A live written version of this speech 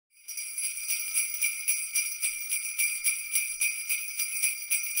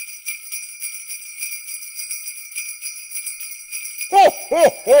ho,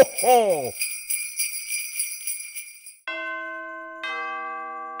 ho, ho!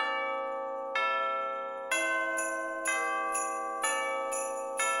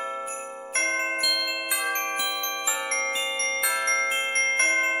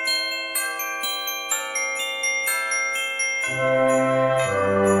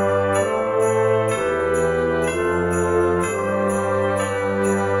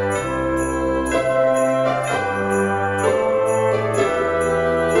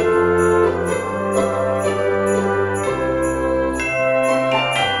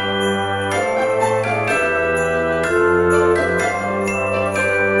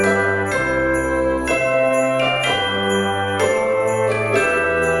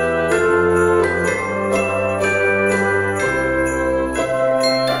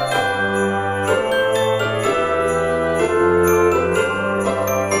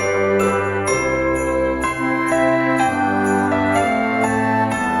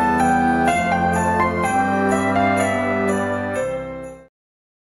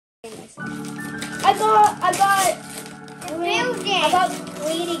 I got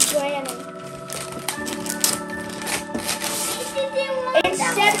Greedy Granny.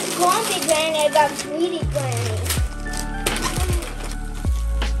 Instead of Grumpy Granny, I got Greedy Granny.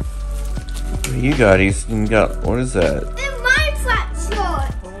 What do you got? You got, what is that? The Minecraft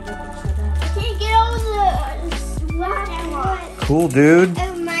sword. Can't get over the rock. Cool, dude. A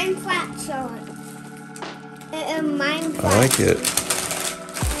Minecraft sword. A Minecraft. I like it.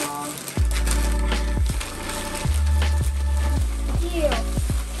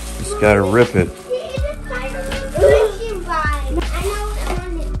 Just gotta rip it.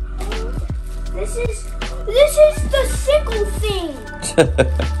 This is the sickle thing.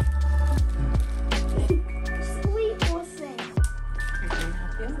 Sleeper thing.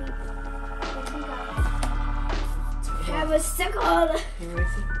 Have a sickle.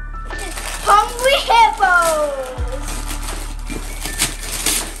 Hungry hippos.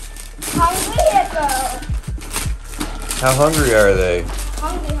 Hungry hippo. How hungry are they?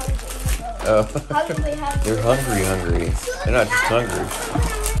 Hungry. Oh. Hungry. They're hungry. They're not just hungry.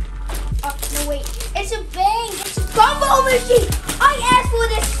 Oh, no, wait. It's a bang. It's a gumball machine. I asked for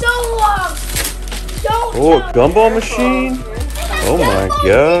this so long. Don't. Oh, a gumball machine? Oh my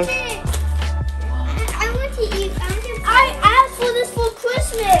gosh. I want to eat. I asked for this for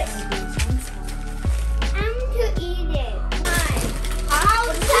Christmas. I want to eat it. How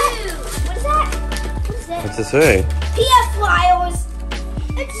to? What is that? What's it say? PF Flyers.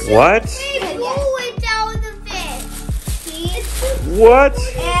 What? What?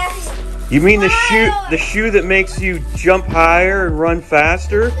 You mean the shoe that makes you jump higher and run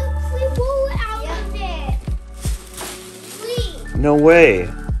faster? No way.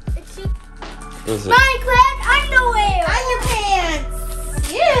 What is it? Minecraft underwear.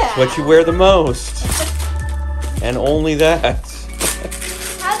 Underpants. Yeah. It's what you wear the most. And only that.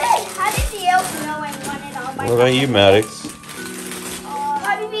 How did the elf know I wanted all my? What about you, Maddox?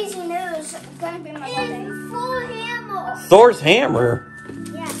 Bobby Beezy News. It's gonna be my birthday. Full hammer. Thor's hammer?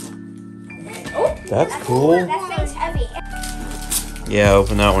 Yeah. Oh, that's cool. That thing's heavy. Yeah,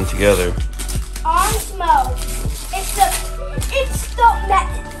 open that one together. Osmo.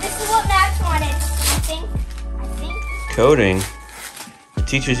 This is what Max wanted. I think. Coding. It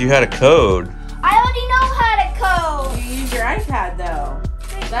teaches you how to code. I already know how to code. You use your iPad though.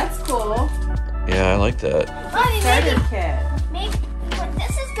 That's cool. Yeah, I like that. Mommy, Starter kit. but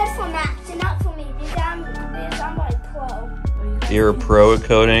this is good for Max and not for me because I'm like pro. You're a pro at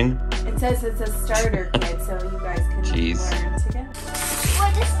coding? It says it's a starter kit, so you guys can Jeez. learn together.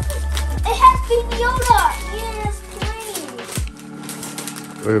 Well, it has Baby Yoda. Yes,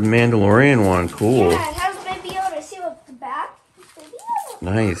 please. Or a Mandalorian one, cool. Yeah, it has Baby Yoda. See what the back? Baby Yoda.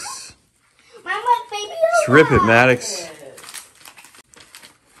 Nice. Mine like Baby Yoda. Let's rip it, Maddox.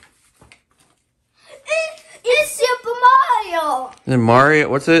 It's Super Mario. Then Mario,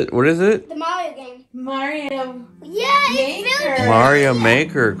 what is it? The Mario game. Mario Yeah, Maker. it's really Mario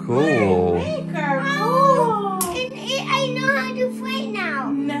Maker, cool. Maker. Oh, and I know how to play now.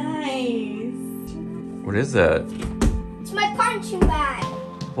 Nice. What is that? It's my punching bag.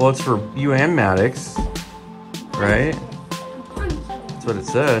 Well, it's for you and Maddox, right? Punching. That's what it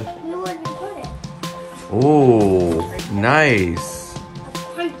said. Where would we put it? Oh, nice.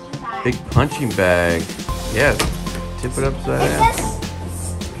 Punching bag. Big punching bag. Yeah, tip it upside It down. says.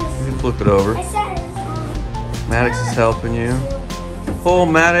 You can flip it over. I said. Maddox is helping you. Pull,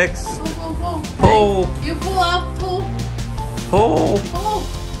 Maddox. Pull. Pull. You pull up, pull. Pull. Pull.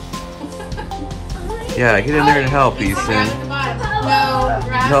 Yeah, get in there and help, Grab Ethan. at the bottom. No,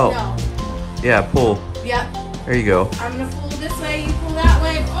 grab, No. no. Yeah, pull. Yep. There you go. I'm gonna pull this way, you pull that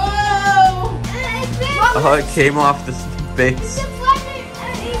way. Oh! Oh, it came off the base.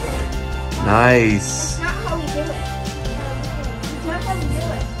 Nice. That's not how we do it. That's not how we do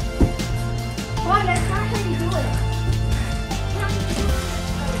it. Mom, that's not how you do it.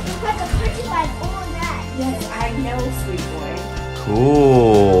 You put the punches like all that. Yes, I know, sweet boy.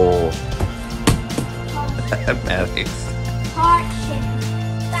 Cool. Maddox. Heart shape.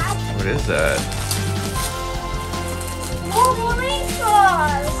 What is that? Wolverine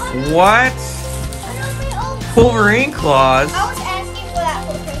claws. What? Wolverine claws? I was asking for that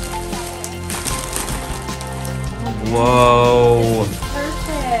for Christmas. Whoa.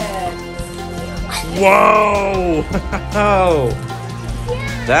 Perfect. Whoa.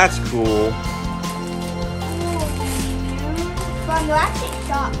 That's cool. Mom, you actually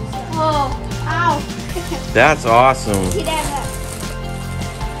shot. Oh, ow. That's awesome. See that?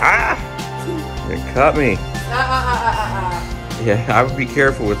 Ah! It cut me. Ah. Yeah, I would be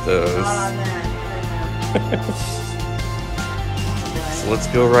careful with those. Not on that. So let's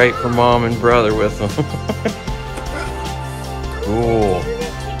go right for mom and brother with them. Cool.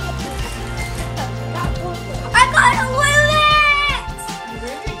 I got a limit!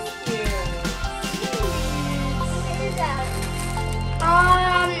 Very cute.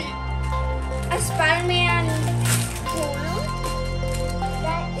 A Spider-Man corner.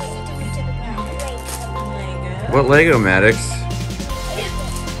 That is to the ground. Lego. What Lego, Maddox?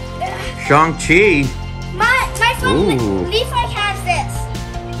 Shang-Chi. My phone, Ooh. Levi has this.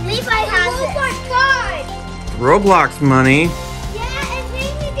 Levi has this. Oh my god! Roblox money. Yeah, it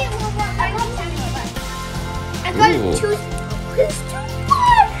made me get Roblox. I got Ooh. it too. It's too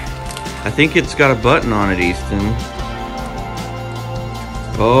far. I think it's got a button on it, Easton.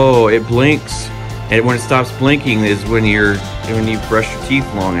 Oh, it blinks. And when it stops blinking is when you brush your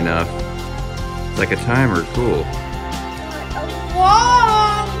teeth long enough. It's like a timer. Cool. Whoa!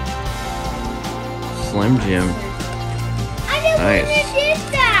 Slim Jim. I didn't Nice. want to do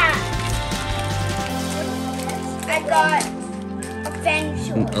that. I got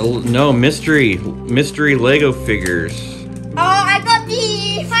Avengers. No, mystery Lego figures. Oh, I got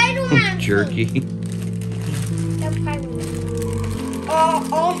the Spider-Man. Jerky. The Spider-Man.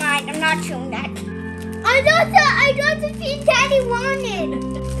 Oh my! I'm not showing that. I got the thing Daddy wanted.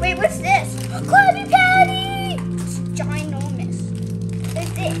 Wait, what's this? Krabby Patty. It's ginormous.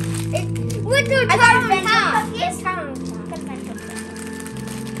 With the Krabby Patty.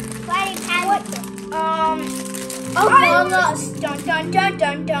 Among Us. Dun dun dun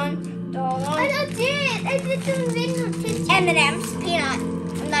dun dun. I did the M&M's peanut.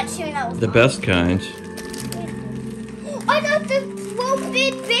 I'm not showing that. The best kinds. I got the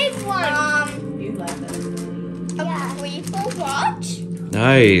big one. You love it. A Creeper watch.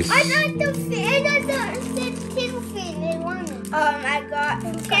 Nice. I got the tin fin one. I got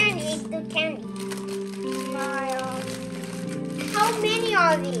the candy. How many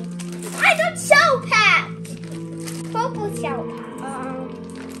are these? I got shell packs. Purple shell packs.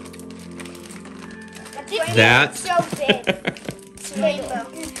 That. So big. Rainbow.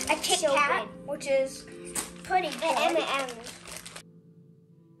 A Kit Kat, which is pretty good. And M&M's.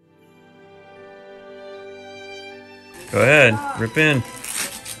 Go ahead, rip in.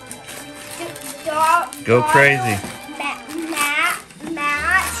 Go crazy.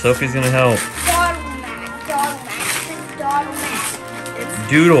 Matt. Sophie's gonna help.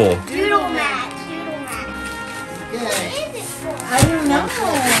 Doodle Doodle. Matt. Good. What is it for? I don't know.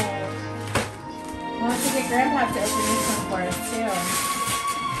 We'll have to get Grandpa to open this one for us, too.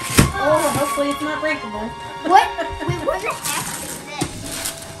 Oh, hopefully it's not breakable. What? Wait, what the heck is this?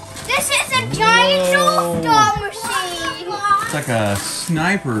 This is a giant Star machine. It's like a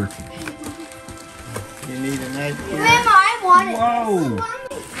sniper. You need a knife. Grandma, I want it. Whoa.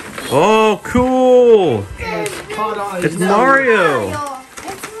 Oh, cool. Caught on It's Mario.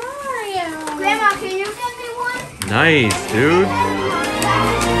 It's Mario. Grandma, can you give me one? Nice, dude.